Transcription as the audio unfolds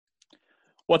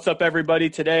What's up, everybody?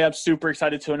 Today, I'm super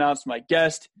excited to announce my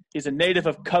guest. He's a native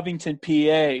of Covington,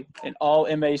 PA, an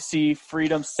all-MAC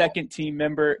Freedom second team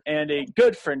member, and a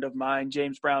good friend of mine,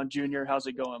 James Brown Jr. How's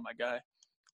it going, my guy?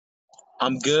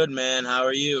 I'm good, man. How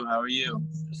are you?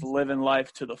 Just living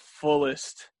life to the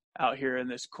fullest out here in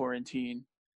this quarantine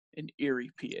in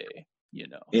Erie, PA,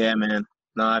 Yeah, man.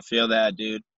 No, I feel that,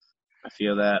 dude. I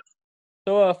feel that.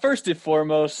 So, first and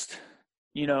foremost,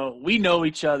 we know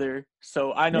each other,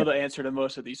 so I know the answer to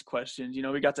most of these questions.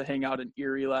 We got to hang out in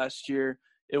Erie last year.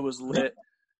 It was lit.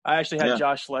 I actually had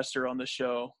Josh Lester on the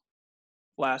show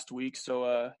last week,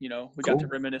 so, we got to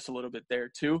reminisce a little bit there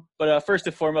too. But first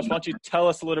and foremost, why don't you tell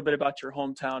us a little bit about your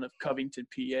hometown of Covington,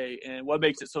 PA, and what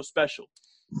makes it so special?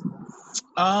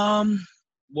 Well,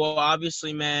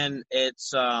 obviously, man,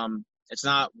 it's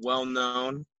not well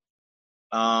known.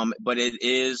 But it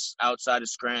is outside of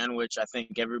Scranton, which I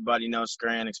think everybody knows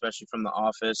Scranton, especially from The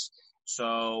Office.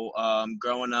 So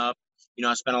growing up,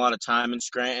 I spent a lot of time in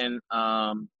Scranton.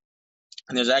 And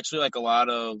there's actually like a lot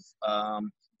of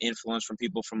influence from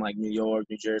people from like New York,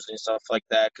 New Jersey, and stuff like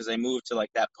that, because they moved to like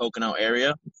that Pocono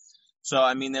area. So,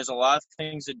 I mean, there's a lot of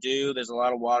things to do. There's a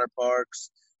lot of water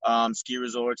parks, ski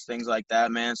resorts, things like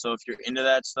that, man. So if you're into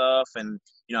that stuff, and,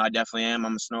 I definitely am.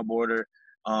 I'm a snowboarder.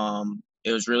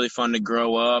 It was really fun to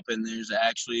grow up, and there's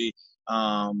actually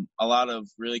a lot of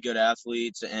really good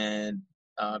athletes and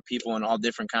people in all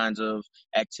different kinds of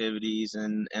activities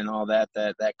and all that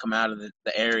come out of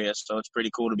the area. So it's pretty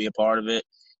cool to be a part of it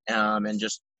and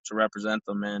just to represent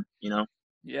them, man,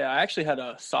 Yeah, I actually had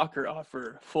a soccer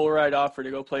offer, full ride offer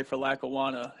to go play for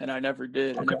Lackawanna, and I never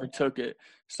did. I never took it.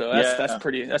 So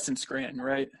that's in Scranton,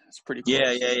 right? It's pretty close.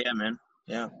 Yeah, man.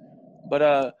 Yeah.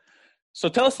 But so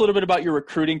tell us a little bit about your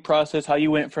recruiting process, how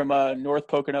you went from North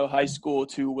Pocono High School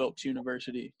to Wilkes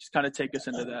University. Just kind of take us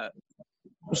into that.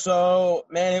 So,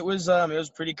 man, it was a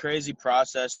pretty crazy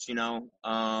process,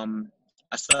 I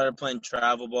started playing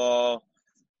travel ball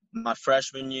my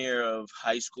freshman year of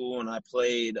high school, and I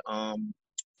played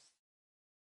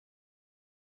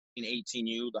in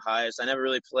 18U, the highest. I never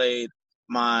really played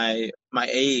my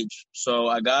age, so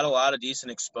I got a lot of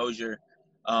decent exposure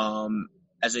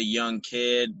as a young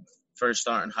kid, first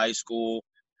starting high school,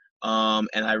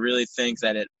 and I really think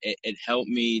that it helped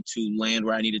me to land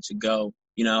where I needed to go.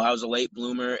 I was a late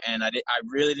bloomer, and I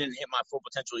really didn't hit my full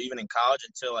potential even in college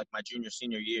until like my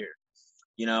senior year.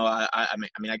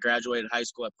 I graduated high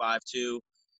school at 5'2".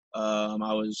 I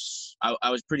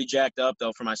was pretty jacked up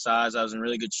though for my size. I was in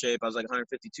really good shape. I was like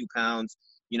 152 pounds.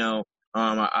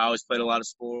 I always played a lot of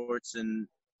sports, and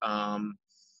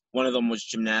one of them was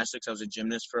gymnastics. I was a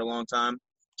gymnast for a long time,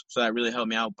 so that really helped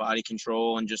me out, body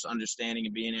control and just understanding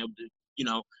and being able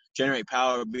to generate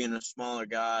power being a smaller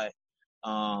guy.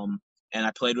 And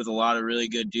I played with a lot of really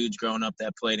good dudes growing up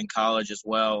that played in college as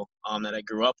well, that I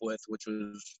grew up with, which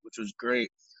was great.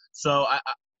 So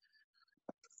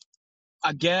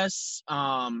I guess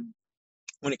when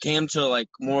it came to like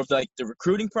more of like the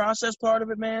recruiting process part of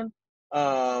it, man,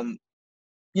 I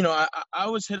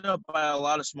was hit up by a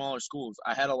lot of smaller schools.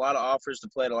 I had a lot of offers to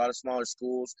play at a lot of smaller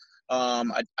schools.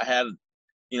 I had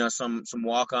some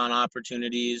walk-on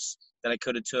opportunities that I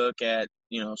could have took at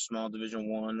small Division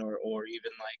I or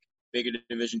even like bigger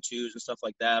Division IIs and stuff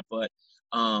like that. But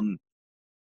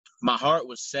my heart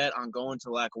was set on going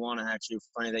to Lackawanna. Actually,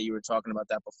 funny that you were talking about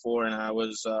that before, and I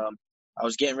was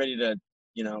getting ready to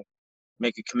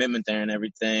make a commitment there and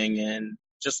everything, and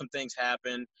just some things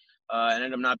happened. It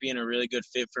ended up not being a really good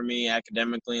fit for me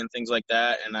academically and things like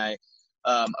that. And a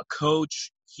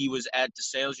coach, he was at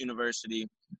DeSales University,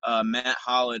 Matt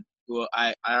Holland, who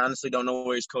I honestly don't know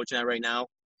where he's coaching at right now,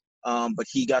 but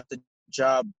he got the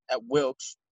job at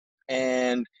Wilkes.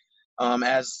 And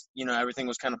as everything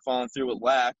was kind of falling through with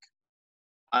LAC,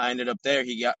 I ended up there.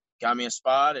 He got me a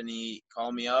spot, and he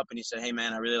called me up and he said, "Hey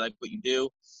man, I really like what you do.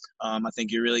 I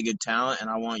think you're really good talent, and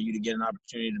I want you to get an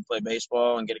opportunity to play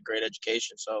baseball and get a great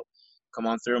education. So come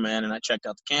on through, man." And I checked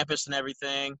out the campus and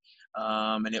everything,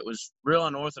 and it was real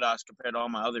unorthodox compared to all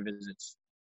my other visits,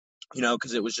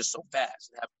 because it was just so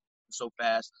fast. It happened so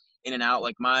fast, in and out.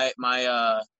 Like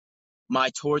my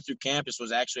tour through campus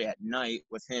was actually at night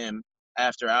with him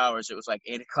after hours. It was like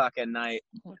 8:00 at night.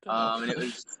 And it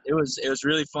was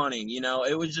really funny.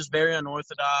 It was just very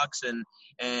unorthodox,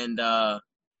 and I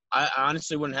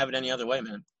honestly wouldn't have it any other way,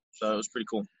 man. So it was pretty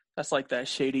cool. That's like that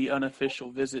shady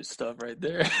unofficial visit stuff right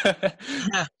there.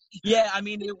 Yeah. I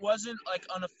mean, it wasn't like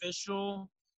unofficial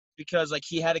because like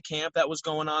he had a camp that was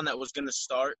going on that was going to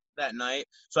start that night.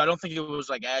 So I don't think it was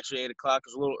like actually 8:00. It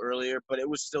was a little earlier, but it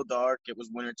was still dark. It was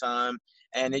wintertime,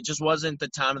 and it just wasn't the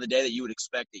time of the day that you would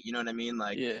expect it. You know what I mean?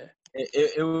 Like, yeah.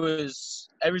 it was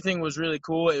everything was really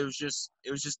cool. It was just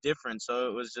different. So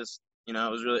it was just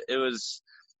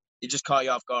it just caught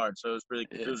you off guard. So it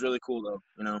Yeah. was really cool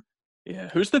though. Yeah.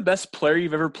 Who's the best player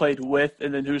you've ever played with,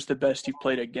 and then who's the best you've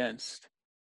played against?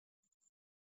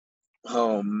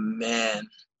 Oh man,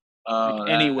 Like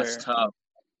that's anywhere. tough.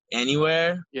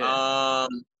 Anywhere? Yeah.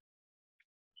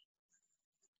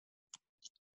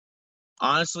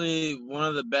 Honestly, one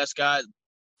of the best guys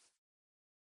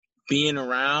being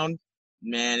around,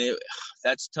 man.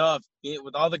 That's tough.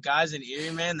 With all the guys in Erie,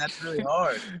 man, that's really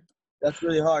hard. That's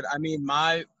really hard. I mean,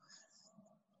 I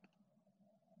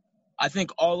think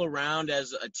all around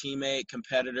as a teammate,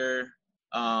 competitor,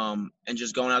 and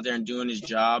just going out there and doing his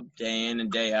job day in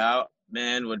and day out,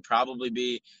 man, would probably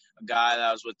be a guy that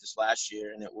I was with this last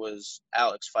year, and it was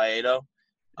Alex Faedo.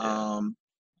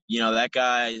 Yeah. That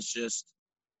guy is just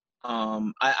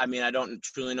I mean, I don't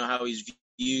truly know how he's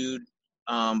viewed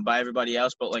by everybody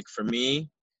else, but like for me,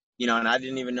 and I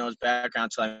didn't even know his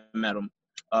background until I met him.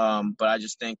 But I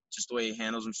just think just the way he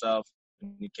handles himself,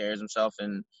 and he carries himself,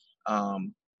 and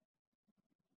um,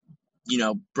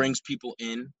 brings people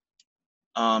in,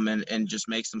 and just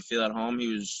makes them feel at home.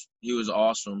 He was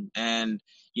awesome, and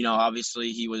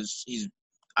obviously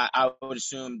I would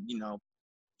assume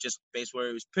just based where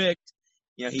he was picked,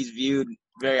 he's viewed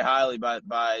very highly by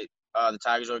the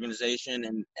Tigers organization,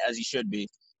 and as he should be,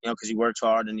 because he works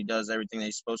hard and he does everything that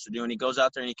he's supposed to do, and he goes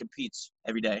out there and he competes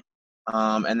every day.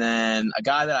 And then a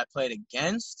guy that I played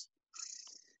against,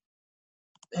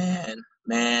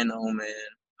 man, oh man,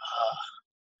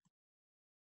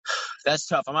 that's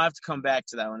tough. I might have to come back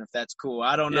to that one if that's cool.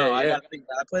 I don't Yeah. know. I Yeah. gotta think.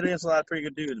 I played against a lot of pretty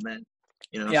good dudes, man.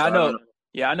 Yeah. So I I don't know. know.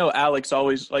 Yeah. I know Alex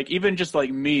always, like, even just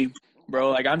like me, bro,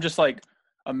 like I'm just like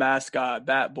a mascot,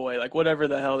 bat boy, like whatever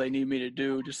the hell they need me to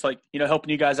do, just like,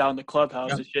 helping you guys out in the clubhouse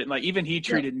Yeah, and shit. And like, even he yeah.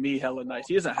 treated me hella nice.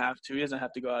 He doesn't have to. He doesn't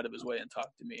have to go out of his way and talk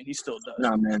to me, and he still does.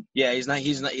 No, man. Yeah, he's not.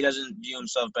 He's not. He doesn't view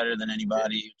himself better than Yeah.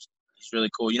 anybody. He's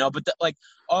really cool, But like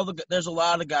there's a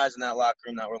lot of guys in that locker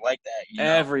room that were like that,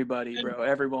 Everybody, and bro.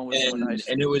 Everyone was so nice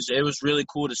to and me. it was really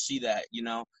cool to see that,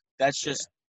 That's Yeah. just.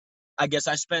 I guess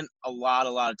I spent a lot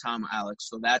of time with Alex,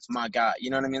 so that's my guy. You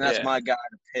know what I mean? That's Yeah. my guy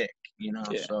to pick. Yeah.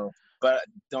 So, but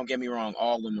don't get me wrong,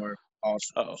 all of them were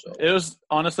awesome. Oh, So it was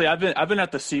honestly. I've been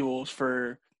at the Seawolves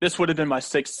for this would have been my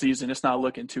sixth season. It's not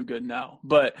looking too good now,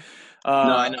 but no,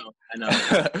 uh, I know.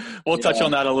 we'll touch Yeah,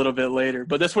 on that a little bit later.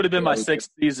 But this would have been my yeah, sixth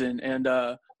season, and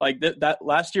like that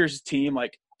last year's team,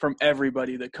 like from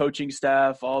everybody, the coaching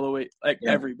staff, all the way, like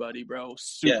yeah, everybody, bro, yeah,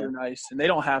 super nice, and they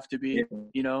don't have to yeah.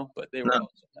 be, but they were No,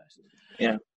 also nice.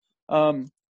 yeah.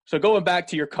 So going back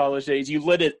to your college days, you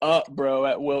lit it up, bro,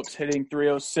 at Wilkes, hitting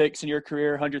 306 in your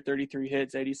career, 133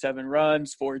 hits, 87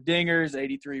 runs, 4 dingers,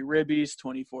 83 ribbies,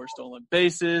 24 stolen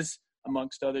bases,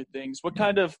 amongst other things. What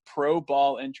kind of pro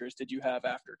ball interest did you have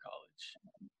after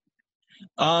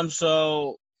college?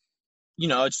 So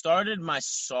it started my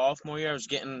sophomore year. I was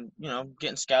getting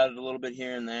scouted a little bit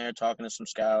here and there, talking to some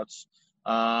scouts.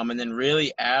 And then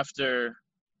really after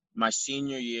my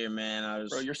senior year, man,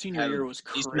 Bro, your senior had a year was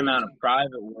decent amount of crazy.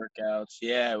 private workouts.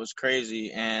 Yeah, it was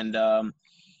crazy. And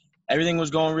everything was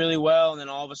going really well. And then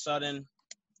all of a sudden,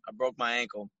 I broke my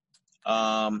ankle.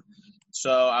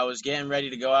 So I was getting ready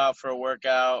to go out for a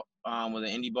workout with an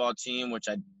indie ball team,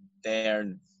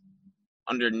 they're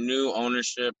under new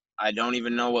ownership. I don't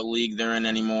even know what league they're in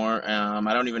anymore.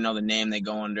 I don't even know the name they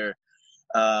go under.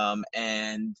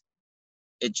 And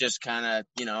it just kind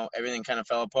of, everything kind of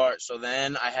fell apart. So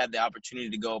then I had the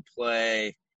opportunity to go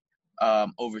play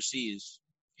overseas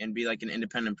and be like an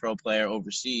independent pro player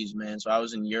overseas, man. So I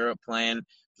was in Europe playing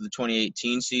for the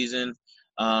 2018 season.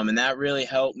 And that really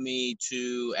helped me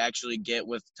to actually get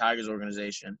with the Tigers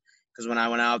organization. Because when I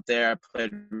went out there, I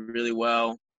played really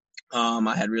well.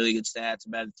 I had really good stats,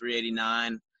 about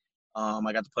 389. I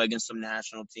got to play against some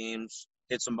national teams,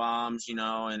 hit some bombs,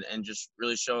 and just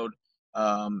really showed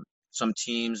some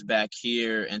teams back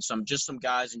here and some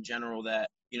guys in general that,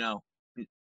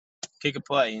 kick a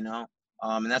play, and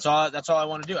that's all I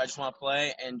want to do. I just want to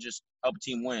play and just help a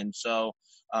team win. So,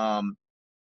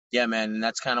 yeah, man, and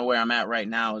that's kind of where I'm at right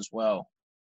now as well.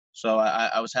 So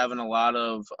I was having a lot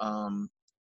of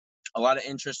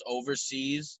interest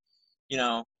overseas,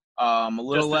 a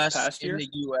little Just this less past in year? the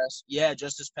U.S. Yeah,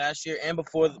 just this past year and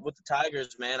before with the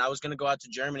Tigers, man. I was going to go out to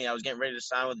Germany. I was getting ready to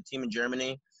sign with a team in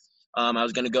Germany. I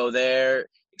was going to go there,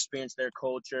 experience their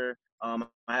culture. I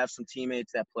have some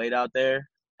teammates that played out there,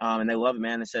 and they love it,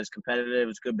 man. They said it's competitive,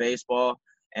 it's good baseball,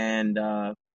 and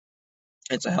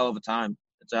it's a hell of a time.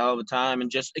 It's a hell of a time, and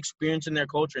just experiencing their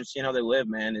culture and seeing how they live,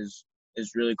 man, is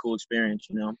really cool experience,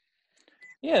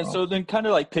 Yeah, so then kind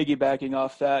of like piggybacking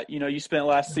off that, you spent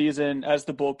last season as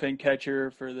the bullpen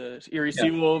catcher for the Erie Yeah,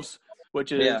 Seawolves,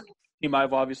 which is yeah. a team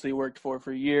I've obviously worked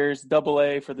for years, Double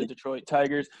A for the Detroit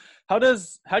Tigers. How do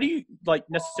you like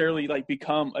necessarily like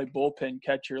become a bullpen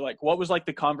catcher? Like what was like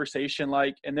the conversation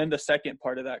like? And then the second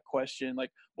part of that question, like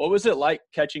what was it like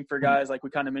catching for guys like we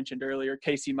kind of mentioned earlier,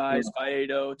 Casey Mize,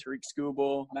 Faedo, Tariq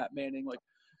Skubal, Matt Manning, like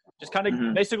just kind of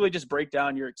Mm-hmm. basically just break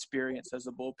down your experience as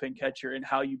a bullpen catcher and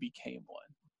how you became one.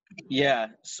 Yeah.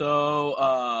 So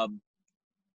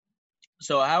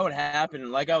how it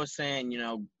happened, like I was saying,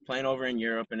 playing over in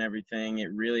Europe and everything,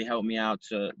 it really helped me out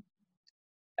to,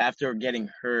 after getting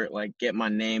hurt, like get my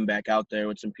name back out there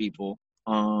with some people.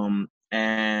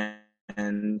 And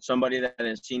somebody that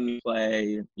has seen me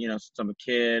play, since I'm a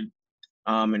kid,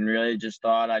 and really just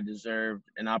thought I deserved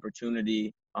an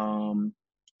opportunity,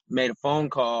 made a phone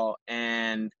call,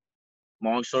 and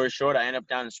long story short, I ended up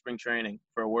down in spring training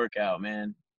for a workout,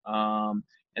 man.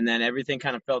 And then everything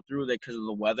kind of fell through because of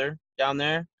the weather down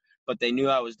there, but they knew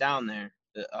I was down there.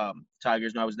 The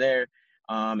Tigers knew I was there,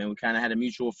 and we kind of had a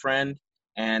mutual friend,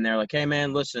 and they're like, "Hey,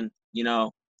 man, listen, we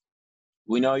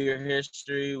know your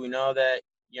history. We know that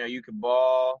you could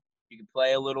ball, you can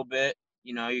play a little bit,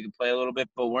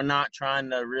 but we're not trying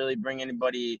to really bring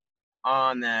anybody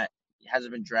on that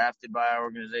hasn't been drafted by our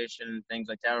organization and things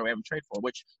like that, or we haven't traded for."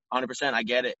 Which 100%, I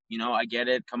get it. I get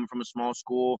it. Coming from a small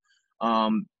school,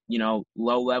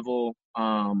 low level,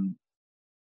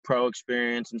 pro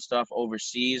experience and stuff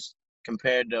overseas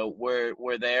compared to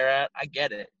where they're at, I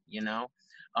get it.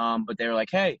 But they were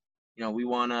like, "Hey, we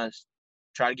want to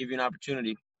try to give you an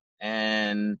opportunity,"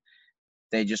 and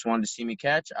they just wanted to see me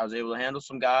catch. I was able to handle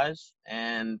some guys,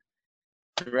 and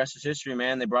the rest is history,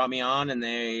 man. They brought me on, and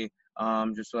they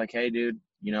just were like, "Hey, dude,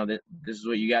 this is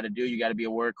what you got to do. You got to be a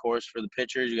workhorse for the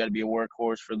pitchers. You got to be a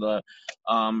workhorse for the,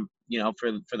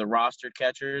 for the roster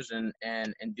catchers, and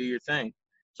do your thing."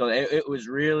 So it was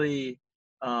really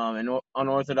an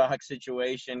unorthodox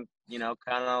situation,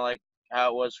 kind of like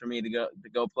how it was for me to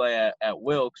go play at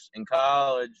Wilkes in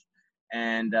college,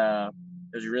 and it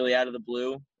was really out of the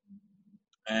blue.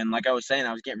 And like I was saying,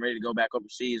 I was getting ready to go back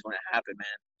overseas when it happened, man.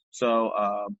 So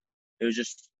it was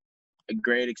just a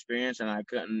great experience, and I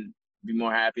couldn't be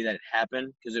more happy that it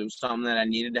happened because it was something that I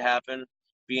needed to happen.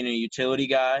 Being a utility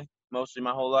guy mostly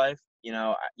my whole life,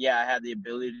 I had the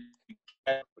ability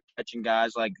to catching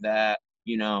guys like that.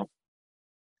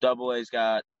 Double A's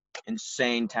got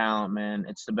insane talent, man.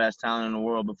 It's the best talent in the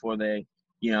world before they,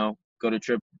 go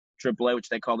to Triple A, which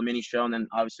they call the mini show, and then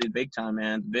obviously the big time,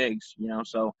 man, the bigs.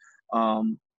 So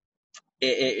um,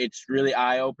 it's really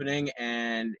eye opening,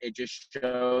 and it just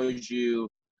shows you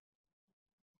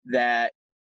that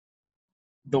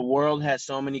the world has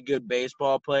so many good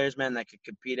baseball players, man, that could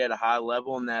compete at a high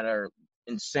level and that are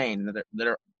insane, that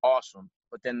are awesome.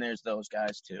 But then there's those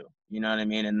guys too, you know what I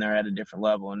mean? And they're at a different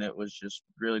level, and it was just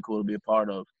really cool to be a part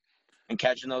of. And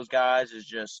catching those guys is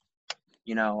just,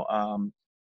 you know, um,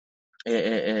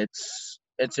 it's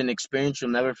an experience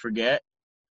you'll never forget,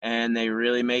 and they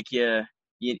really make you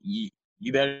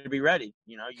better be ready.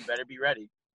 You better be ready.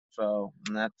 So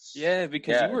Yeah,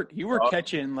 because you were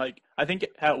catching like I think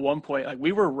at one point like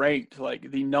we were ranked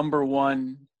like the number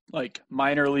one like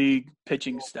minor league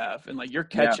pitching staff, and like you're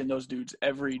yeah, catching those dudes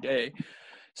every day. yeah,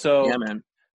 So man.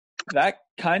 that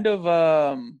kind of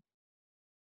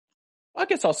I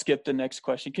guess I'll skip the next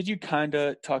question because you kind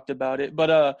of talked about it,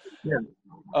 but Yeah.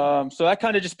 so that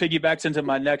kind of just piggybacks into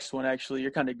my next one. Actually,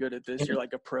 you're kind of good at this. You're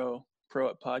like a pro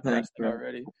at Thanks, podcasting bro.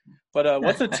 already. But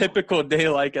what's a typical day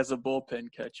like as a bullpen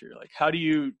catcher? Like, how do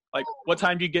you like? What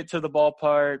time do you get to the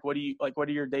ballpark? What do you like? What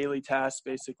are your daily tasks,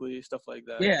 basically, stuff like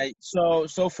that? Yeah,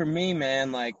 so for me,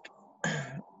 man, like,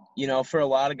 for a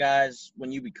lot of guys,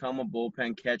 when you become a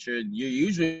bullpen catcher, you're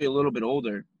usually a little bit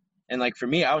older. And like for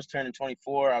me, I was turning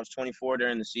 24. I was 24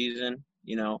 during the season,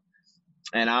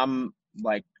 and I'm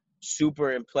like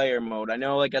super in player mode. I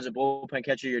know, like, as a bullpen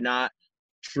catcher,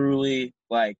 truly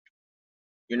like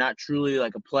you're not truly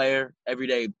like a player,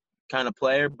 everyday kind of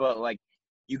player, but like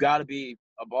you got to be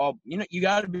you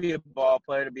got to be a ball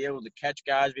player to be able to catch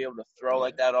guys, be able to throw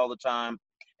like that all the time,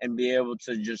 and be able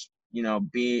to just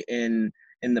be in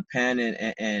the pen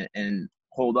and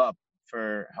hold up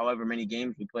for however many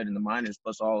games we played in the minors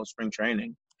plus all of spring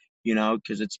training,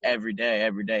 because it's every day,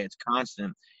 it's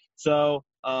constant. So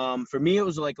for me, it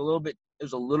was a little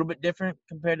bit different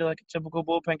compared to like a typical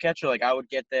bullpen catcher. Like I would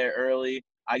get there early.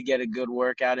 I'd get a good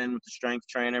workout in with the strength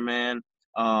trainer, man.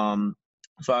 So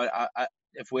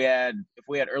if we had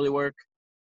early work,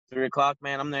 3 o'clock,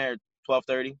 man, I'm there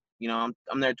 12:30. I'm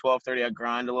there 12:30. I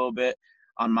grind a little bit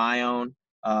on my own.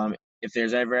 if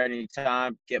there's ever any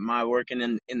time, get my work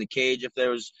in the cage. If there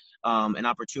was an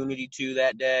opportunity to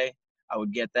that day, I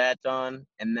would get that done,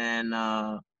 and then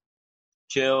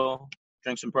chill,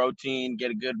 drink some protein,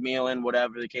 get a good meal in,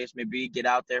 whatever the case may be. Get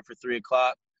out there for 3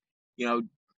 o'clock. You know,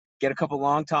 get a couple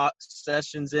long talk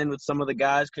sessions in with some of the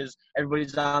guys because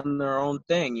everybody's on their own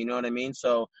thing. You know what I mean?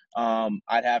 So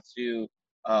I'd have to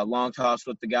long toss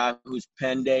with the guy whose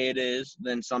pen day it is.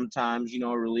 Then sometimes, a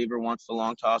reliever wants to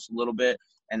long toss a little bit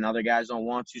and other guys don't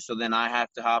want to. So then I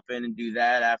have to hop in and do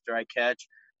that after I catch.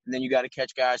 And then you got to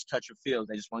catch guys touch or feel.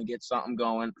 They just want to get something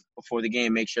going before the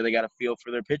game, make sure they got a feel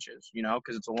for their pitches,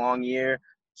 because it's a long year.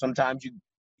 Sometimes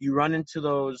you run into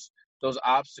those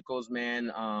obstacles,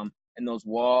 man, and those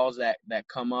walls that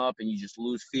come up and you just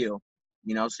lose feel,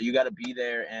 so you got to be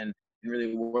there and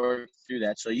really work through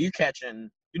that. So you're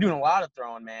doing a lot of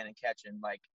throwing, man, and catching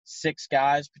like 6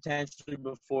 guys potentially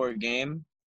before a game,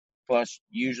 plus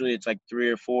usually it's like 3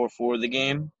 or 4 for the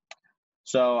game.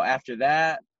 So after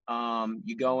that,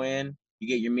 you go in, you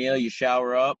get your meal, you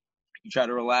shower up, you try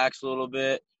to relax a little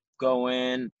bit, go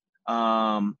in,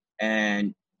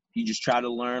 and you just try to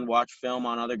learn, watch film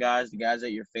on other guys, the guys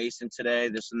that you're facing today,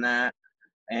 this and that.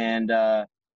 And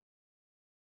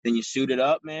then you suit it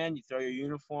up, man. You throw your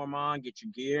uniform on, get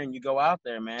your gear, and you go out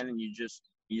there, man. And you just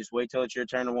wait till it's your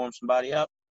turn to warm somebody up.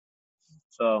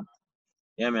 So,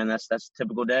 yeah, man, that's a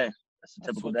typical day. That's a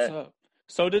typical day. Up.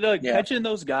 So did catching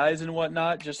those guys and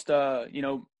whatnot, just like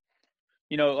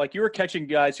you were catching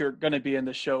guys who are going to be in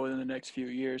the show in the next few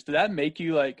years. Did that make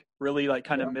you like really like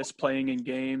kind of miss playing in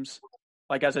games,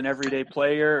 like as an everyday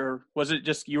player, or was it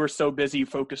just you were so busy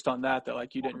focused on that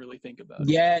like you didn't really think about it?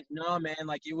 Yeah, no, man.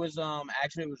 Like it was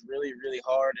actually it was really, really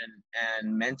hard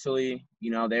and mentally,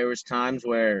 there was times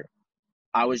where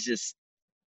I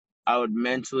would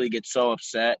mentally get so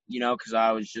upset, because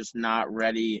I was just not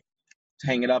ready to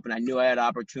hang it up, and I knew I had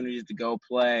opportunities to go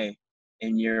play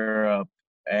in Europe,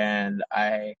 and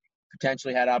I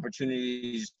potentially had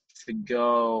opportunities to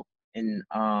go and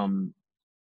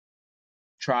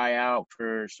try out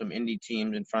for some indie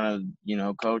teams in front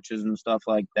of, coaches and stuff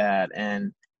like that.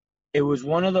 And it was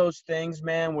one of those things,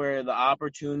 man, where the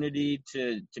opportunity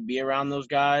to be around those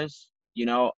guys,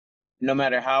 no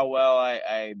matter how well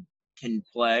I can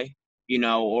play,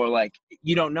 or like,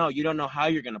 you don't know how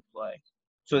you're going to play.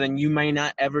 So then you may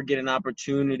not ever get an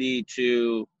opportunity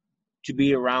to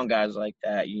be around guys like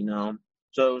that,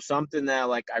 So it was something that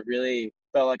like I really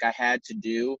felt like I had to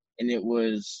do, and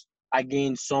I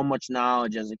gained so much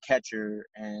knowledge as a catcher,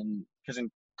 and because in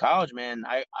college, man,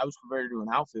 I was converted to an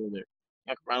outfielder.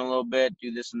 I could run a little bit,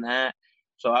 do this and that.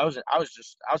 So I was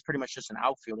pretty much just an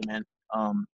outfielder, man.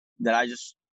 That I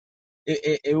just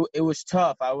it was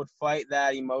tough. I would fight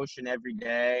that emotion every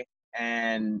day,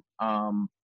 and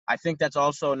I think that's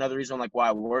also another reason like why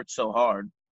I worked so hard.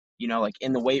 Like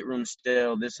in the weight room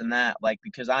still, this and that, like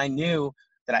because I knew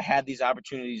that I had these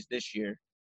opportunities this year.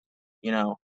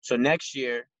 So next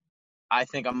year, I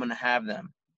think I'm going to have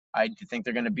them. I think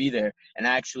they're going to be there. And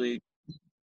actually,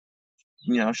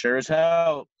 sure as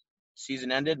hell,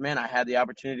 season ended, man, I had the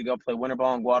opportunity to go play winter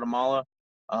ball in Guatemala.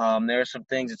 There are some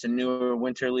things. It's a newer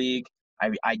winter league.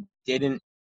 I didn't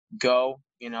go.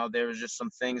 There was just some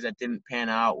things that didn't pan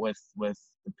out with the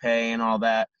pay and all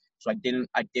that. So I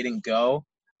didn't go.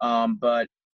 But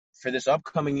for this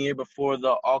upcoming year, before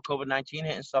all COVID-19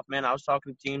 hit and stuff, man, I was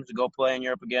talking to teams to go play in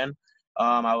Europe again.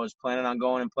 I was planning on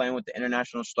going and playing with the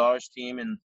International Stars team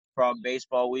in Prague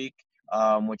Baseball Week,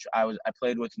 which I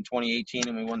played with in 2018,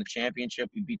 and we won the championship.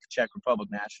 We beat the Czech Republic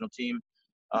national team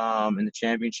in the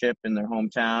championship in their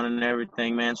hometown and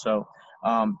everything, man. So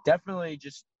definitely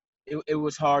just it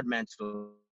was hard mentally.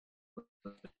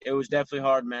 It was definitely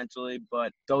hard mentally,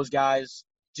 but those guys,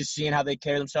 just seeing how they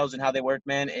carry themselves and how they work,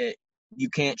 man, you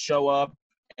can't show up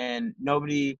and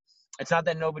it's not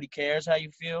that nobody cares how you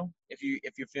feel. If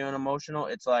you're feeling emotional,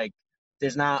 it's like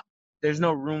there's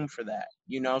no room for that,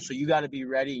 so you got to be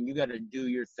ready and you got to do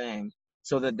your thing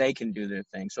so that they can do their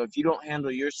thing. So if you don't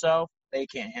handle yourself, they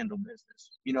can't handle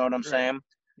business. You know what I'm saying?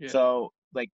 Yeah. So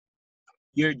like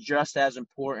you're just as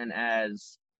important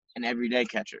as an everyday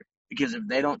catcher, because if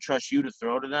they don't trust you to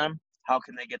throw to them, how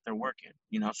can they get their work in?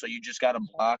 So you just got to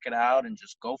block it out and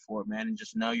just go for it, man, and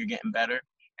just know you're getting better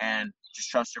and just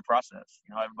trust your process.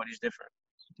 Everybody's different.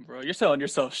 Bro, you're selling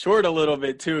yourself short a little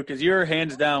bit too, because you're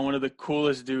hands down one of the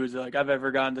coolest dudes like I've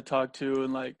ever gotten to talk to,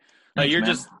 and like Thanks, you're man.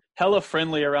 just hella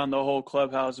friendly around the whole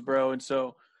clubhouse, bro. And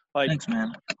so like Thanks,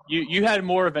 man. You had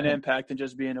more of an impact than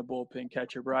just being a bullpen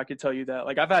catcher, bro. I can tell you that.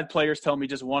 Like I've had players tell me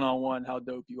just one-on-one how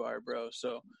dope you are, bro.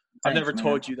 So I've never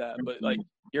told you that, but like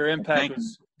your impact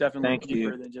was definitely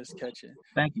deeper than just catching.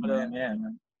 Thank you, man. Yeah,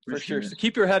 man. For sure. So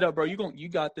keep your head up, bro. You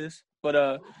got this.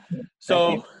 But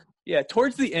so yeah,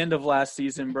 towards the end of last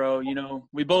season, bro, you know,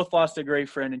 we both lost a great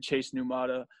friend in Chase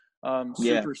Numata.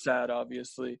 Super sad,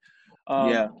 obviously.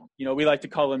 Yeah. You know, we like to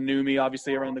call him Numi,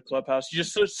 obviously, around the clubhouse.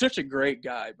 He's just such a great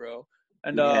guy, bro.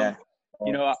 And Yeah.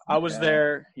 you know, I was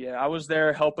there. Yeah, I was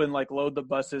there helping like load the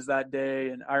buses that day,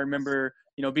 and I remember,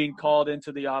 you know, being called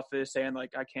into the office saying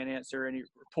like I can't answer any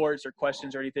reports or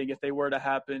questions or anything if they were to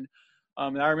happen.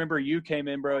 And I remember you came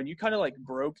in, bro, and you kind of like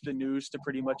broke the news to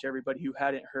pretty much everybody who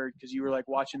hadn't heard because you were like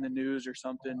watching the news or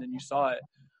something and you saw it,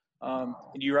 and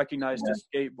you recognized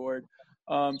a skateboard.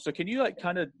 So can you like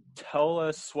kind of tell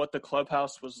us what the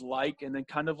clubhouse was like, and then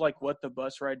kind of like what the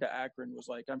bus ride to Akron was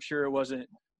like? I'm sure it wasn't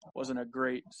a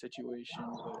great situation,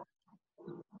 but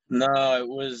No, it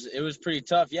was pretty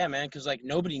tough. Yeah, man, because like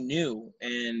nobody knew,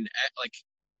 and like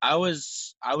I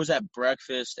was at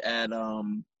breakfast at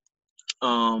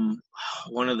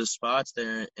one of the spots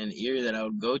there in Erie that I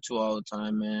would go to all the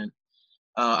time, man.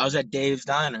 I was at Dave's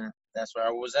Diner. That's where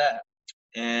I was at,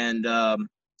 and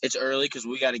it's early because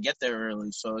we got to get there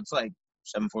early, so it's like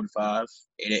 7:45,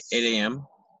 8 a.m.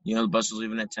 You know, the bus is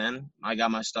leaving at 10. I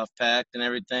got my stuff packed and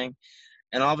everything,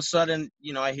 and all of a sudden,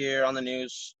 you know, I hear on the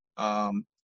news,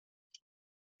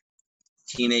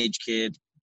 teenage kid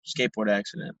skateboard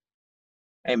accident.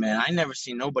 Hey man, I never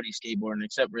seen nobody skateboarding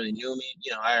except really knew me.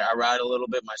 You know, I ride a little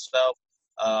bit myself.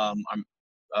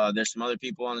 There's some other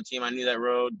people on the team I knew that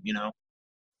rode. You know,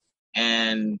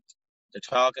 and they're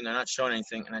talking, they're not showing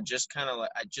anything, and I just kind of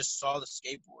like I just saw the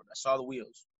skateboard, I saw the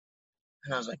wheels,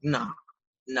 and I was like, nah,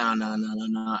 nah, nah, nah, nah,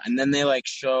 nah. And then they like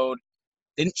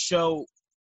didn't show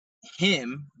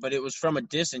him, but it was from a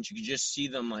distance. You could just see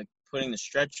them like putting the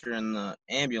stretcher in the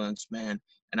ambulance, man.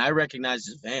 And I recognized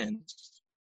his vans.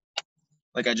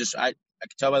 Like I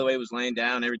could tell by the way he was laying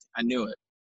down, everything. I knew it.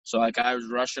 So like I was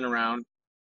rushing around,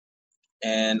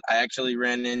 and I actually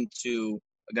ran into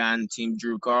a guy on the team,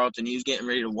 Drew Carlton. He was getting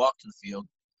ready to walk to the field,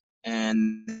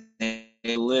 and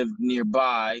they lived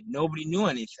nearby. Nobody knew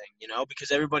anything, you know,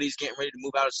 because everybody's getting ready to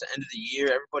move out. It's the end of the year.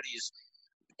 Everybody's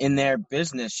in their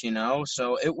business, you know.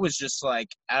 So it was just like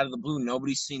out of the blue.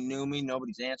 Nobody's knew me.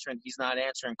 Nobody's answering. He's not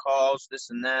answering calls, this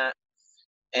and that.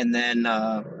 And then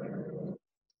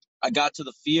I got to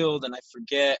the field, and I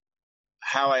forget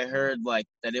how I heard like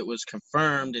that it was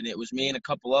confirmed, and it was me and a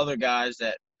couple other guys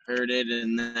that heard it.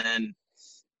 And then,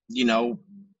 you know,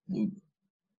 we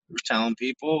were telling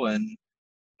people, and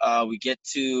we get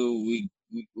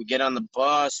on the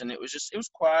bus, and it was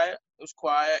quiet. It was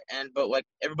quiet, but like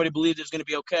everybody believed it was gonna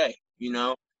be okay. You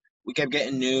know, we kept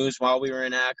getting news while we were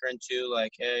in Akron too,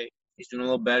 like, hey, he's doing a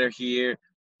little better here.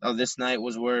 Oh, this night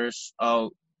was worse.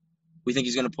 Oh, we think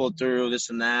he's gonna pull through,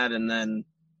 this and that. And then,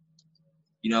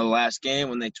 you know, the last game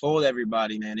when they told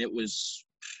everybody, man, that was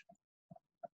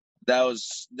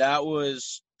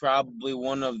probably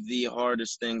one of the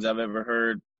hardest things I've ever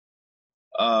heard.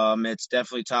 It's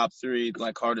definitely top 3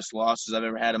 like hardest losses I've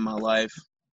ever had in my life.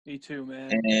 me too,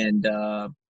 man. And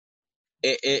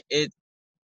it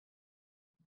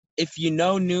if you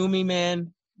knew me,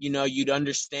 man, you know you'd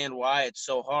understand why it's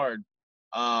so hard.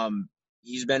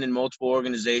 He's been in multiple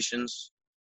organizations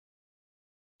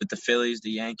with the Phillies,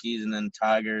 the Yankees, and then the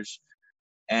Tigers,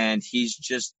 and he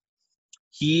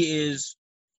is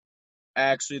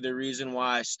actually the reason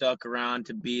why I stuck around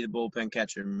to be the bullpen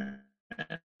catcher, man.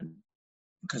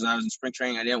 Because I was in spring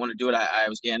training, I didn't want to do it. I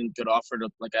was getting a good offer to,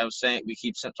 like I was saying, we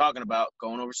keep talking about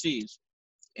going overseas.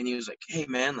 And he was like, hey,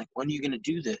 man, like, when are you going to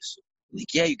do this? I'm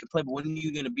like, yeah, you can play, but when are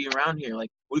you going to be around here? Like,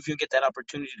 what if you get that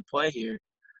opportunity to play here?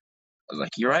 I was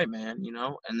like, you're right, man, you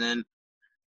know? And then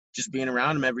just being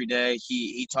around him every day,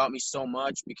 he taught me so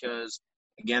much because,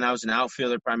 again, I was an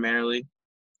outfielder primarily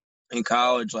in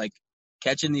college. Like,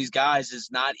 catching these guys is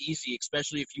not easy,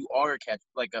 especially if you are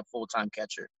a full-time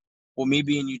catcher. Well, me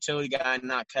being a utility guy and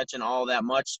not catching all that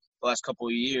much the last couple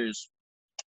of years,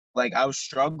 like I was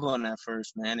struggling at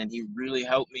first, man, and he really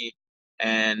helped me.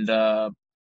 And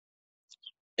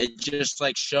it just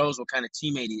like shows what kind of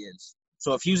teammate he is.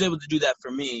 So if he was able to do that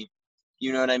for me,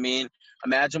 you know what I mean?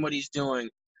 Imagine what he's doing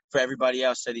for everybody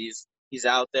else that he's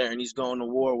out there and he's going to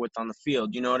war with on the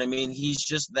field. You know what I mean? He was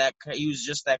just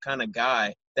that kind of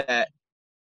guy that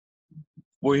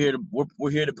we're here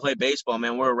to play baseball,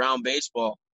 man. We're around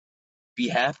baseball. Be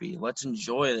happy. Let's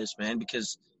enjoy this, man,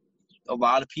 because a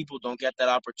lot of people don't get that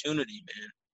opportunity, man.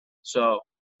 So,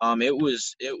 it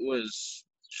was,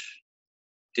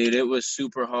 dude, it was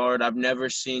super hard. I've never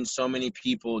seen so many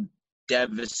people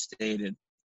devastated,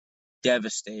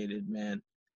 man.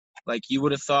 Like, you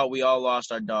would have thought we all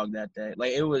lost our dog that day.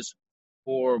 Like, it was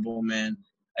horrible, man.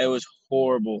 It was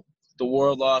horrible. The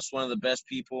world lost one of the best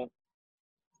people.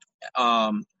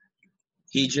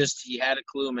 he had a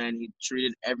clue, man. He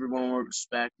treated everyone with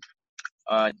respect.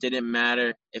 It didn't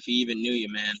matter if he even knew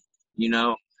you, man. You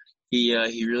know, he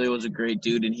really was a great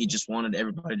dude, and he just wanted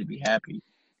everybody to be happy.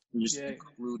 And just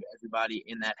include everybody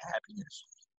in that happiness.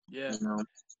 Yeah, you know?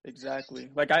 exactly.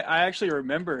 Like I actually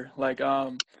remember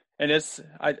and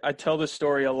I tell this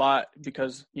story a lot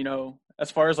because, as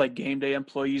far as like game day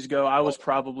employees go, I was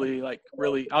probably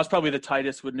the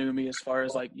tightest with Numi as far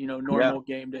as like, normal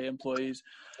game day employees.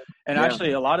 And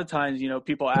actually a lot of times,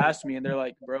 people ask me and they're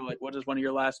like, bro, like what is one of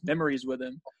your last memories with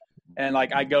him? And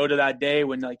like I go to that day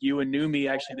when like you and Numi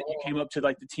actually that you came up to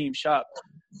like the team shop.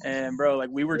 And bro, like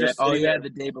we were just sitting there. The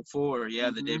day before. Yeah,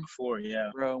 the day before. Yeah,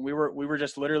 bro. And we were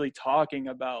just literally talking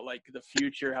about like the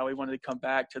future, how we wanted to come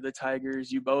back to the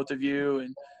Tigers, both of you,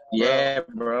 and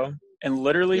bro. And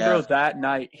literally, bro, that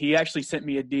night he actually sent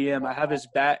me a DM. I have his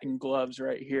bat and gloves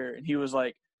right here, and he was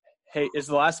like, "Hey, it's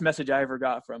the last message I ever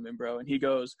got from him, bro." And he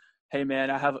goes, "Hey,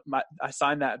 man, I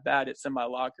signed that bat. It's in my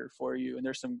locker for you, and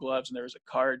there's some gloves and there's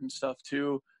a card and stuff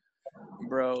too,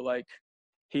 bro." Like.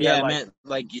 Man,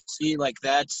 like you see, like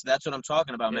that's what I'm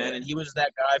talking about, man. And he was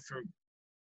that guy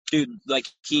dude, like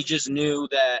he just knew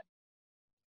that,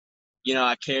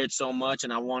 I cared so much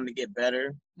and I wanted to get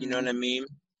better. You know what I mean?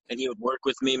 And he would work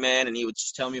with me, man, and he would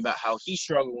just tell me about how he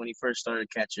struggled when he first started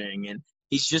catching. And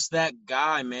he's just that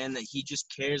guy, man, that he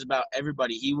just cares about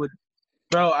everybody.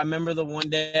 Bro, I remember the one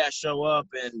day I show up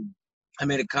and I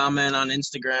made a comment on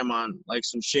Instagram on like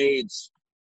some shades.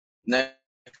 Next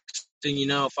thing you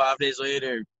know, 5 days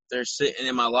later, they're sitting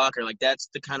in my locker. Like that's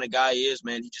the kind of guy he is,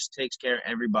 man. He just takes care of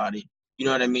everybody. You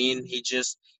know what I mean? He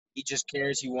just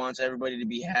cares. He wants everybody to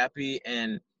be happy,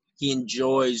 and he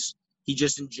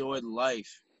just enjoyed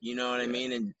life. You know what I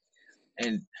mean?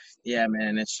 And yeah,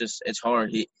 man, it's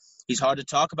hard. He's hard to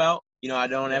talk about. I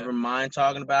don't ever mind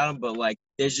talking about him, but like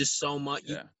there's just so much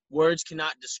words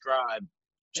cannot describe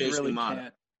Chase Numata.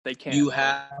 They can't. You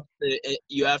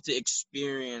have to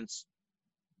experience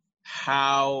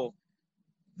how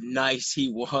nice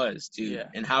he was, dude,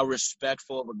 and how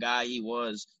respectful of a guy he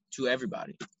was to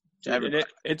everybody.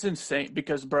 It's insane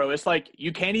because, bro, it's like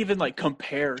you can't even like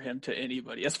compare him to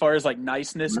anybody as far as like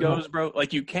niceness goes, bro.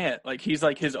 Like you can't. Like he's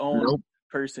like his own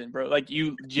person, bro. Like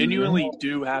you genuinely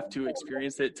do have to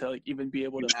experience it to like even be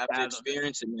able to have to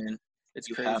experience it, man.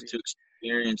 You crazy. have to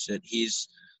experience it.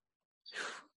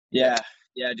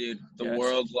 Dude. The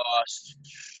world lost.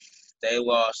 They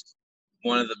lost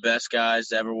one of the best guys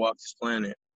to ever walk this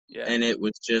planet. Yeah. And it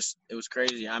was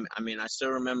crazy. I mean, I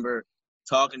still remember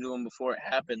talking to him before it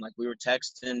happened. Like we were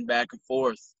texting back and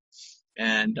forth,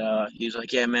 and he was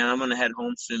like, "Yeah, man, I'm gonna head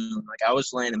home soon." Like I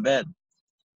was laying in bed.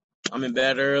 I'm in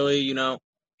bed early,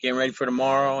 getting ready for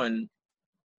tomorrow, and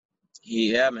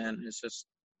man, it's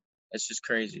just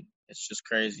crazy. It's just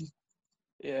crazy.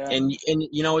 Yeah. And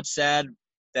it's sad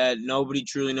that nobody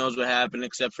truly knows what happened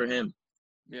except for him.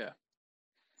 Yeah.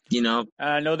 And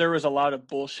I know there was a lot of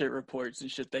bullshit reports and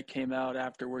shit that came out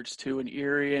afterwards too in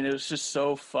Erie, and it was just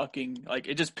so fucking like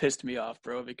it just pissed me off,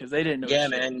 bro, because they didn't know. Yeah,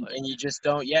 shit. Man, like, and you just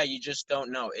don't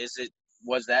know.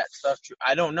 Was that stuff true?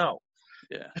 I don't know.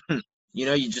 Yeah.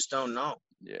 You just don't know.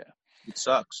 Yeah. It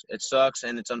sucks,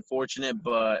 and it's unfortunate,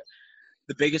 but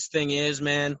the biggest thing is,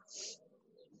 man,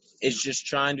 is just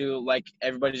trying to, like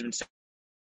everybody's been saying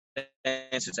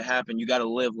since it happened, you got to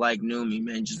live like Numi,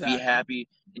 man. Just be happy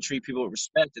and treat people with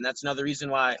respect. And that's another reason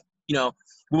why, we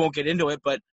won't get into it,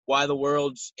 but why the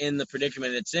world's in the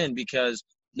predicament it's in, because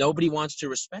nobody wants to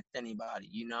respect anybody,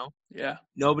 Yeah.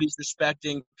 Nobody's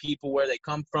respecting people where they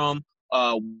come from,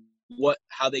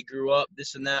 how they grew up,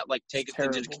 this and that, like taking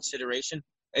things into consideration.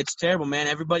 It's terrible, man.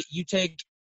 You take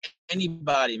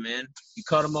anybody, man, you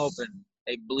cut them open,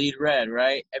 they bleed red,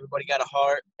 right? Everybody got a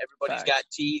heart. Everybody's got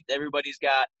teeth. Everybody's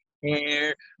got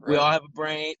hair. Right. We all have a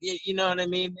brain. You know what I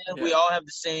mean, man? Yeah. We all have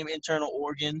the same internal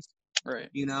organs. Right.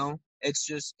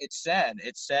 It's sad.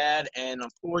 It's sad, and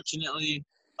unfortunately,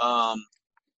 the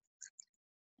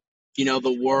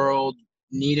world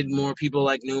needed more people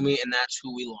like Numi, and that's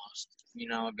who we lost.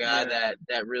 A guy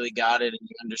that really got it and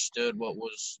understood what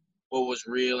was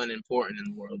real and important in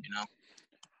the world.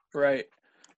 Right.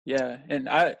 Yeah, and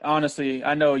I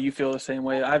know you feel the same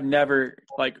way. I've never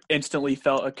like instantly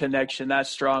felt a connection that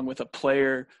strong with a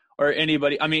player or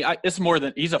anybody. I mean, it's more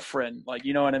than he's a friend. Like,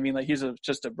 you know what I mean? Like he's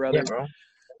just a brother. Yeah, bro.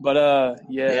 But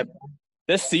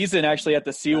this season actually at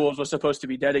the Seawolves was supposed to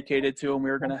be dedicated to him.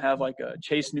 We were going to have like a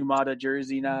Chase Numata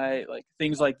jersey night, like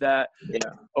things like that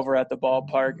over at the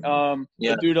ballpark. But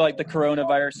due to like the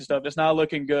coronavirus and stuff, it's not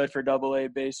looking good for AA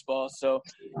baseball. So,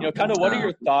 kind of what are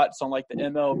your thoughts on like the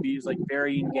MLB's like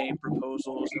varying game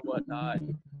proposals and whatnot?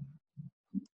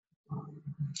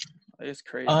 It's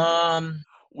crazy.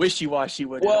 wishy-washy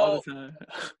with it all the Well, time.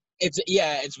 it's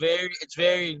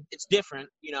different.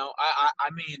 You know, I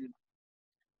mean,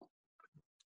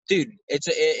 dude,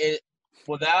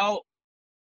 without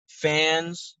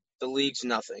fans, the league's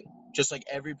nothing. Just like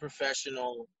every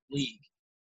professional league,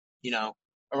 you know,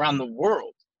 around the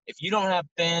world. If you don't have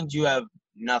fans, you have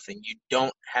nothing. You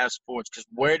don't have sports. Because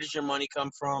where does your money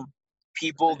come from?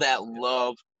 People that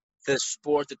love the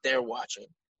sport that they're watching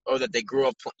or that they grew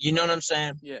up playing. You know what I'm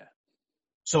saying? Yeah.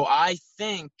 So I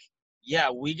think,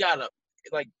 yeah, we gotta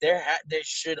like there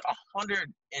should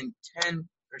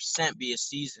 110% be a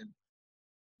season.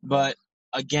 But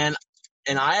again,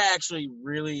 and I actually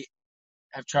really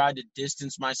have tried to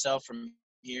distance myself from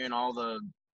hearing all the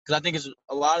because I think it's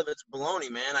a lot of it's baloney,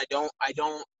 man. I don't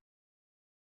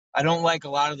like a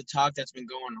lot of the talk that's been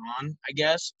going on, I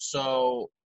guess. So,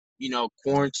 you know,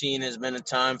 quarantine has been a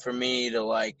time for me to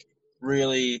like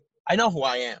really I know who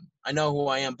I am. I know who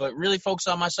I am, but really focus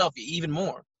on myself even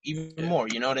more. Even more,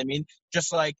 you know what I mean?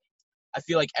 Just like I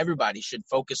feel like everybody should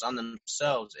focus on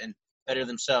themselves and better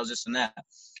themselves, this and that.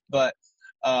 But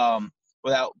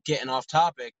without getting off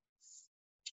topic,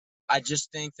 I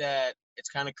just think that it's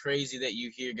kind of crazy that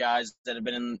you hear guys that have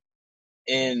been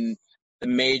in the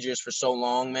majors for so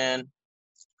long, man.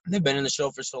 They've been in the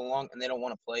show for so long, and they don't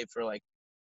want to play for like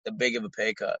the big of a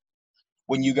pay cut.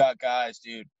 When you got guys,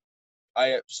 dude, I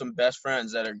have some best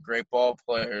friends that are great ball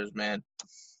players, man.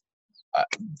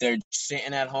 They're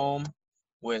sitting at home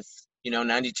with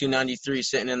 92, 93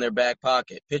 sitting in their back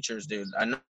pocket. Pitchers, dude, I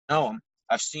know them.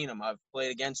 I've seen them. I've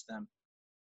played against them.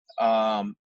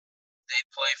 They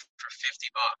play for $50.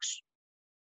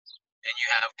 And you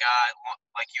have guys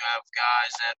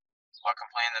that are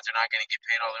complaining that they're not going to get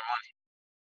paid all their money.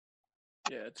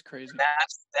 Yeah, it's crazy.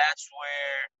 That's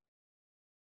where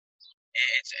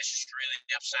it's just really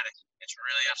upsetting. It's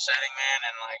really upsetting,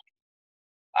 man. And like,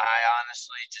 I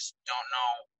honestly just don't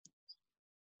know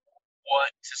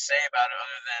what to say about it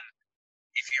other than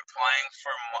if you're playing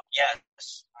for yes,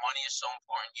 money is so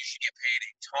important. You should get paid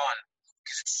a ton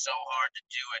because it's so hard to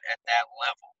do it at that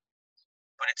level.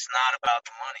 But it's not about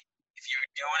the money. If you're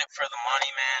doing it for the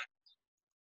money, man,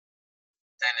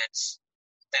 then it's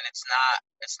not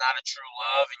a true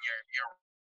love, and you're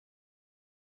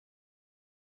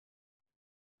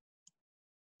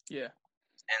Yeah.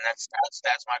 and that's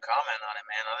my comment on it,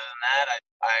 man. Other than that,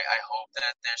 I hope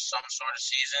that there's some sort of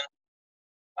season.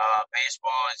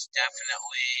 Baseball is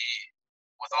definitely,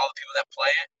 with all the people that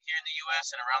play it here in the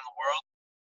U.S. and around the world,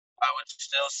 I would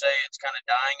still say it's kind of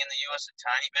dying in the U.S. a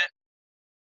tiny bit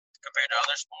compared to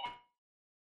other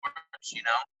sports,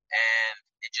 and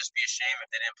it'd just be a shame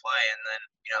if they didn't play, and then,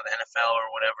 the NFL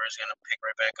or whatever is going to pick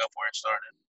right back up where it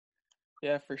started.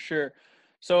 Yeah, for sure.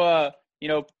 So,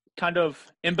 kind of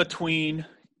in between,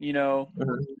 your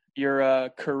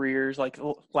careers, like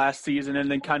last season, and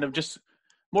then kind of just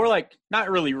more like not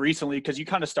really recently, because you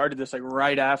kind of started this like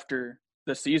right after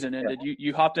the season ended. Yeah.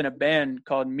 You hopped in a band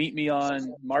called Meet Me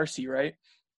on Marcy, right?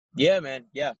 Yeah, man.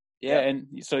 Yeah. Yeah,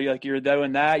 and so you're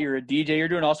doing that. You're a DJ. You're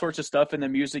doing all sorts of stuff in the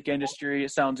music industry. It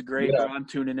sounds great, bro. I'm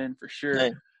tuning in for sure.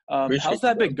 Hey, How's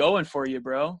that been going for you,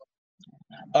 bro?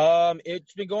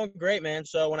 It's been going great, man.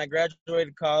 So when I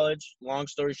graduated college, long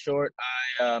story short,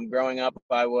 growing up,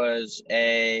 I was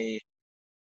a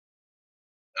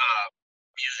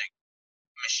music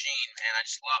machine, man. I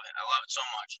just love it. I love it so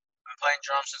much. I've been playing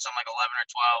drums since I'm like 11 or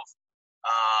 12.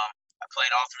 I played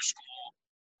all through school,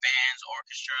 bands,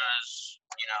 orchestras,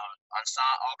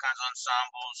 all kinds of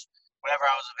ensembles, whatever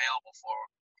I was available for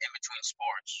in between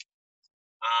sports.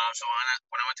 So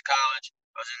when I went to college,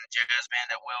 I was in the jazz band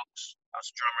at Wilkes. I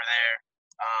was a drummer there.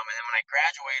 And then when I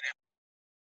graduated,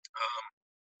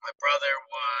 my brother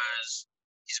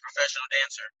he's a professional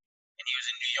dancer, and he was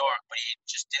in New York, but he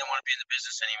just didn't want to be in the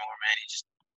business anymore, man. He just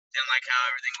didn't like how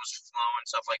everything was flowing,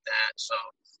 stuff like that. So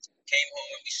came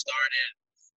home and we started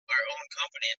our own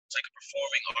company. It's like a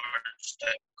performing arts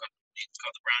type company. It's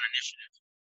called the Brown Initiative.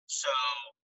 So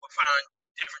we put on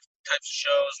different types of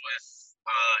shows with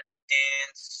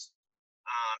dance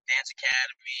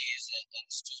academies and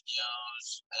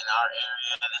studios in our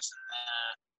area, this and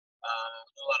that.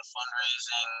 Do a lot of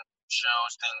fundraising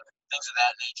shows, things of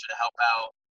that nature to help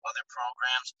out other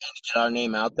programs and to get our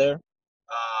name out there. And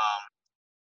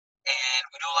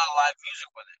we do a lot of live music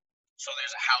with it. So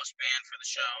there's a house band for the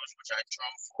shows, which I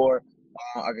drum for.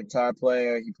 Our guitar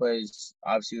player,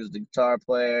 obviously was the guitar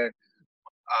player.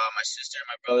 My sister and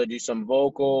my brother do some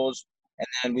vocals. And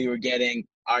then we were getting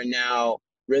our now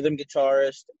rhythm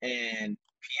guitarist and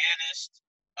pianist,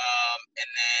 and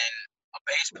then a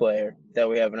bass player that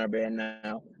we have in our band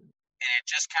now. And it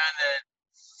just kind of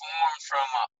formed from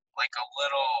a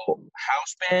little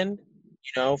house band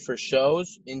for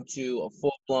shows into a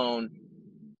full-blown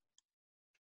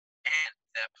band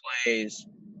that plays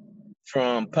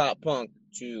from pop punk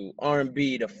to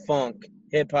R&B to funk,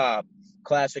 hip hop,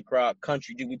 classic rock,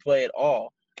 country. Dude, we play it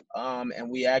all. And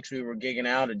we actually were gigging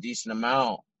out a decent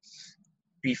amount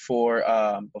before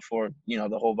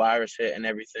the whole virus hit and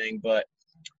everything. But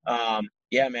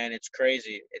yeah, man, it's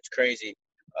crazy. It's crazy.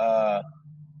 But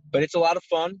it's a lot of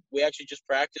fun. We actually just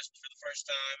practiced for the first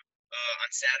time on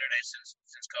Saturday since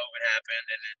COVID happened,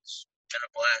 and it's been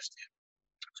a blast, dude.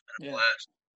 It's been a blast.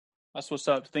 That's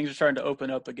what's up. Things are starting to open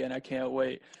up again. I can't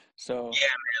wait. So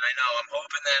yeah, man, I know. I'm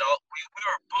hoping that we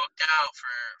were booked out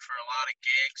for a lot of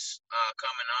gigs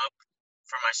coming up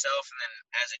for myself, and then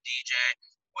as a DJ.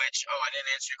 Which I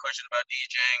didn't answer your question about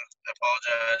DJing. I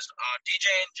apologize.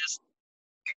 DJing just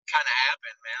kind of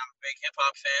happened, man. I'm a big hip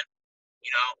hop fan,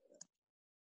 you know.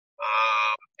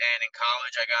 And in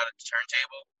college, I got a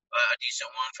turntable, a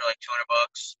decent one for like $200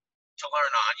 to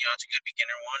learn on. It's a good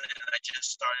beginner one, and I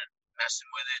just started messing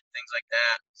with it, things like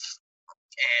that.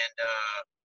 And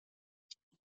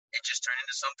it just turned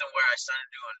into something where I started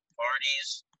doing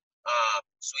parties,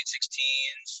 Sweet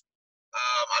 16s.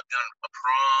 I've done a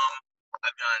prom.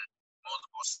 I've done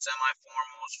multiple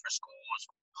semi-formals for schools,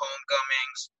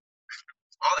 homecomings,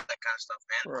 all that kind of stuff,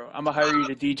 man. Bro, I'm going to hire you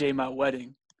to DJ my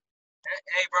wedding.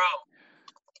 Hey, bro.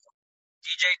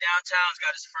 DJ Downtown's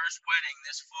got his first wedding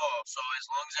this fall, so as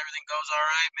long as everything goes all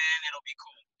right, man, it'll be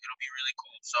cool. It'll be really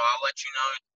cool. So I'll let you know.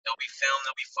 There'll be film,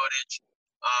 there'll be footage.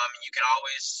 You can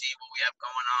always see what we have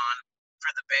going on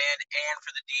for the band and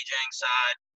for the DJing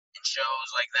side and shows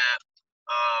like that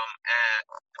at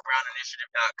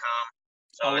thebrowninitiative.com.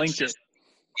 So I'll link it.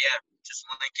 Yeah, just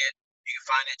link it. You can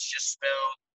find it's just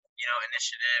spelled,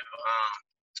 initiative,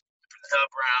 the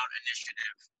Brown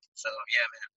Initiative. So yeah,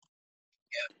 man.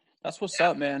 Yeah. That's what's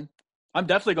up, man. I'm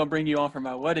definitely gonna bring you on for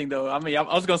my wedding, though. I mean, I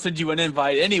was gonna send you an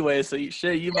invite anyway, so you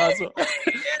might as well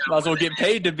might as well get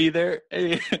paid to be there.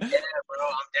 Hey. Yeah, bro,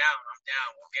 I'm down.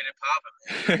 We'll get it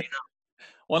popping, man.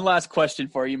 One last question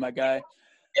for you, my guy.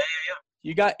 Yeah.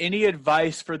 You got any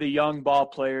advice for the young ball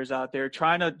players out there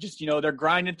trying to just, they're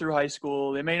grinding through high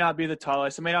school. They may not be the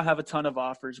tallest. They may not have a ton of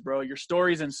offers, bro. Your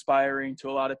story's inspiring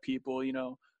to a lot of people, Why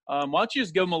don't you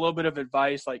just give them a little bit of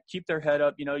advice, like keep their head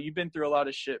up. You've been through a lot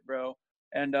of shit, bro.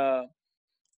 And,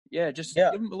 give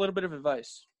them a little bit of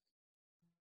advice.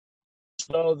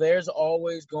 So there's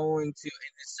always going to,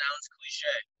 and this sounds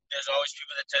cliche, there's always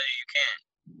people that tell you can't,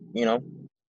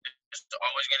 There's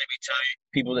always going to be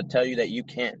people that tell you that you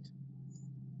can't.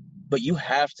 But you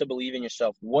have to believe in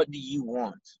yourself. What do you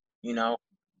want?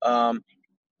 I'm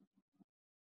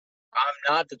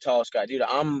not the tallest guy, dude.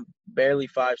 I'm barely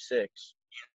 5'6", but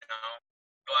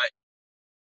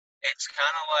it's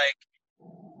kind of like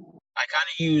I kind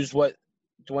of use what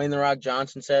Dwayne "The Rock"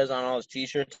 Johnson says on all his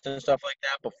T-shirts and stuff like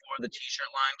that before the T-shirt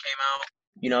line came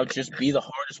out. Just be the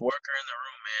hardest worker in the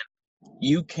room, man.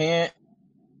 You can't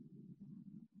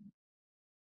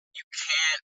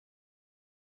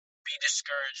be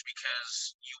discouraged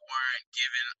because you weren't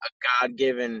given a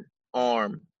God-given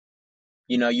arm.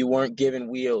 You weren't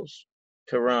given wheels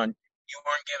to run. You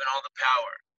weren't given all the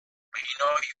power. But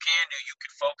what you can do? You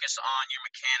can focus on your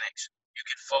mechanics. You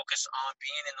can focus on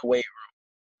being in the weight room.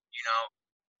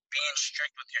 Being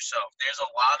strict with yourself. There's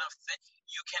a lot of things.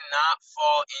 You cannot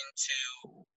fall into,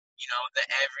 the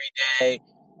everyday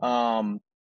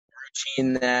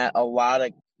routine that a lot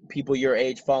of people your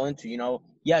age fall into.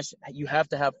 Yes, you have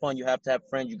to have fun. You have to have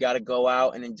friends. You got to go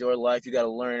out and enjoy life. You got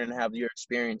to learn and have your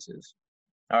experiences.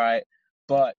 All right.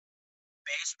 But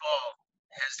baseball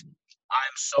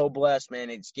I'm so blessed, man.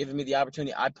 It's given me the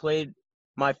opportunity. I played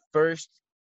my first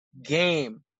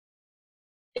game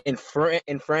in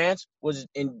France was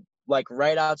in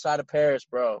right outside of Paris,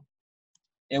 bro.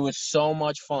 It was so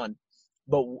much fun.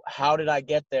 But how did I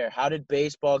get there? How did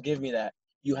baseball give me that?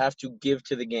 You have to give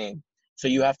to the game. So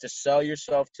you have to sell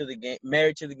yourself to the game,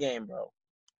 married to the game, bro.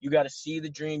 You got to see the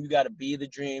dream. You got to be the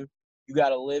dream. You got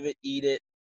to live it, eat it.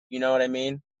 You know what I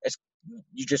mean?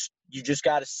 You just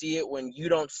got to see it when you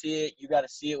don't see it. You got to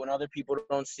see it when other people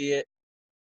don't see it.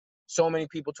 So many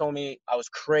people told me I was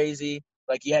crazy.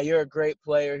 Like, yeah, you're a great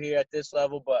player here at this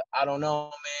level, but I don't know,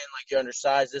 man. Like, you're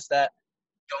undersized, this, that.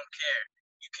 Don't care.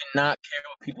 You cannot care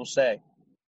what people say.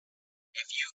 If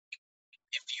you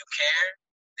care,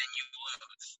 then you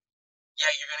lose. Yeah,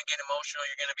 you're gonna get emotional.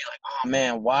 You're gonna be like, oh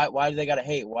man, why do they gotta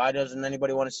hate? Why doesn't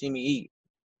anybody want to see me eat?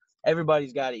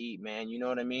 Everybody's got to eat, man. You know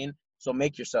what I mean? So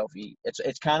make yourself eat.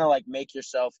 It's kind of like make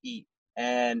yourself eat.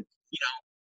 And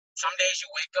some days you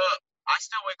wake up. I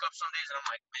still wake up some days and I'm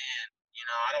like, man,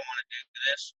 I don't want to do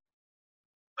this.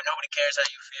 But nobody cares how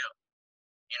you feel.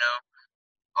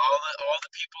 all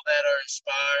the people that are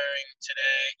inspiring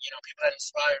today, people that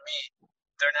inspire me,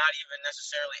 they're not even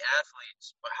necessarily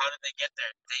athletes, but how did they get there?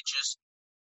 They just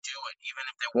do it, even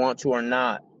if they want to or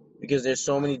not, because there's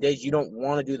so many days you don't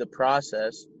want to do the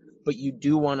process, but you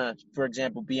do want to, for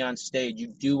example, be on stage. You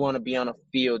do want to be on a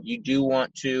field. You do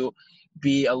want to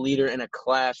be a leader in a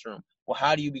classroom. Well,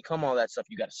 how do you become all that stuff?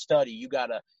 You got to study. You got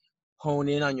to hone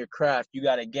in on your craft. You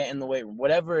got to get in the weight room.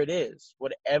 Whatever it is,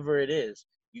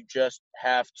 you just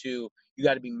have to, you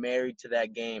got to be married to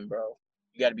that game, bro.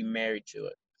 You got to be married to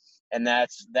it. And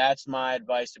that's my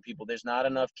advice to people. There's not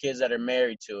enough kids that are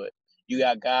married to it. You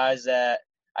got guys that,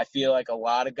 I feel like a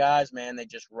lot of guys, man, they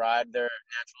just ride their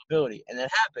natural ability. And that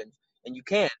happens. And you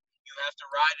can. You have to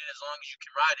ride it as long as you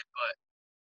can ride it. But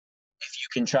if you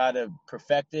can try to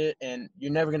perfect it, and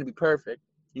you're never going to be perfect.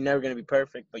 You're never going to be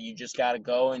perfect, but you just got to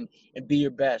go and be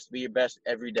your best. Be your best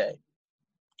every day.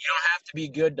 You don't have to be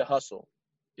good to hustle.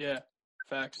 Yeah,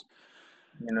 facts.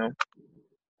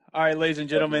 All right, ladies and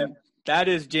gentlemen, that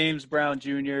is James Brown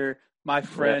Jr., my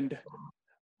friend,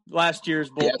 last year's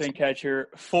bullpen catcher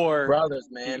for brothers,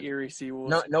 man. The Erie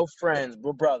Seawolves. No friends,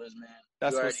 we're brothers, man.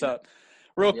 That's what's up.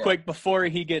 Real quick, before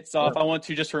he gets off, I want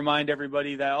to just remind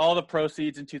everybody that all the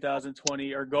proceeds in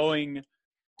 2020 are going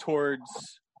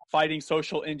towards fighting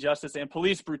social injustice and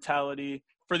police brutality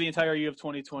for the entire year of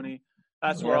 2020.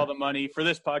 That's where all the money for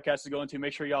this podcast is going to.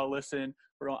 Make sure y'all listen.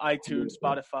 We're on iTunes,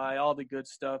 Spotify, all the good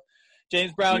stuff.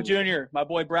 James Brown Jr., my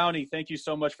boy Brownie, thank you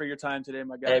so much for your time today,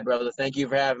 my guy. Hey, brother. Thank you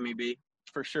for having me, B.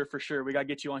 For sure. We got to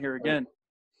get you on here again.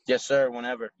 Yes, sir.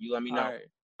 Whenever. You let me know.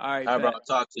 All right, bro. I'll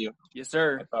talk to you. Yes,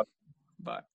 sir. Bye.